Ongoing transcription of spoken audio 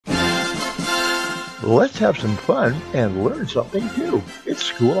Let's have some fun and learn something too. It's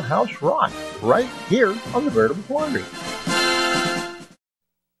Schoolhouse Rock, right here on the Veritable Quandary.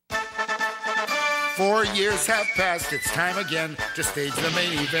 4 years have passed, it's time again to stage the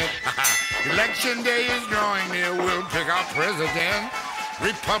main event. Election day is drawing near, we'll pick our president.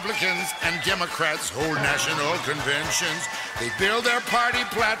 Republicans and Democrats hold national conventions. They build their party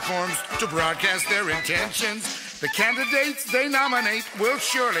platforms to broadcast their intentions. The candidates they nominate will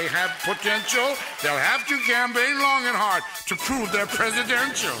surely have potential. They'll have to campaign long and hard to prove they're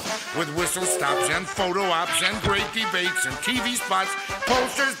presidential. With whistle stops and photo ops and great debates and TV spots,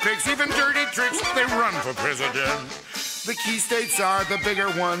 posters, pics, even dirty tricks, they run for president. The key states are the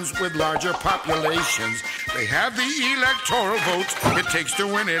bigger ones with larger populations. They have the electoral votes it takes to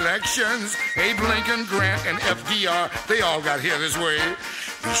win elections. Abe Lincoln, Grant, and FDR, they all got here this way.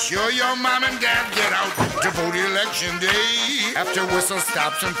 Be sure your mom and dad get out to vote election day. After whistle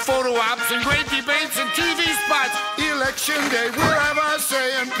stops and photo ops and great debates and TV spots, election day we'll have our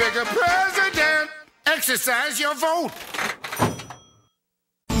say and pick a president. Exercise your vote.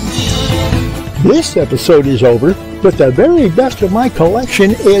 This episode is over, but the very best of my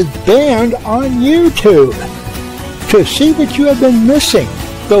collection is banned on YouTube. To see what you have been missing,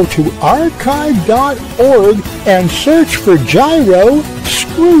 go to archive.org and search for GYRO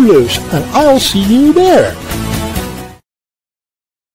Screwloose, and I'll see you there.